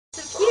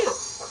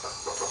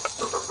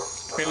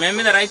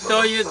Remember that I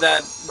told you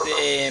that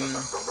the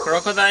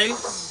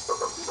crocodiles,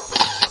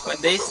 when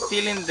they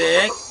stealing the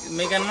egg,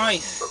 make a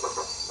noise.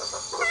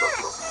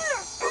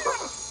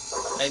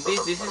 Like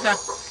this. This is a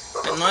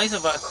noise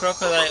of a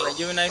crocodile, a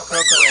juvenile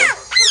crocodile.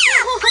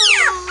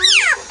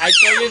 I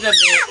told you that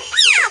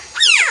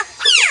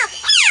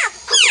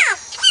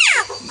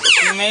the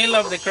female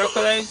of the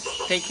crocodiles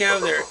take care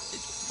of their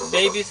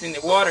babies in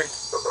the water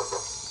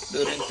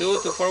during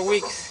 2 to 4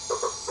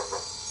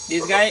 weeks.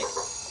 This guy,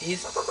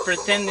 he's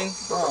pretending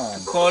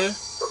to call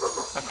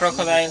a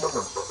crocodile.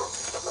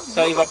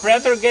 So if a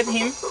predator get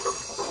him,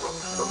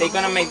 they're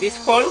gonna make this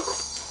call.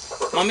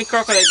 Mommy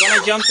crocodile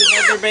gonna jump to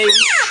help their baby.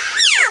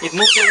 It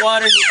moves the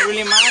water, he's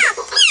really mad.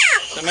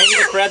 So maybe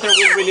the predator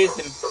will release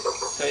him.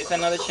 So it's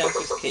another chance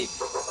to escape.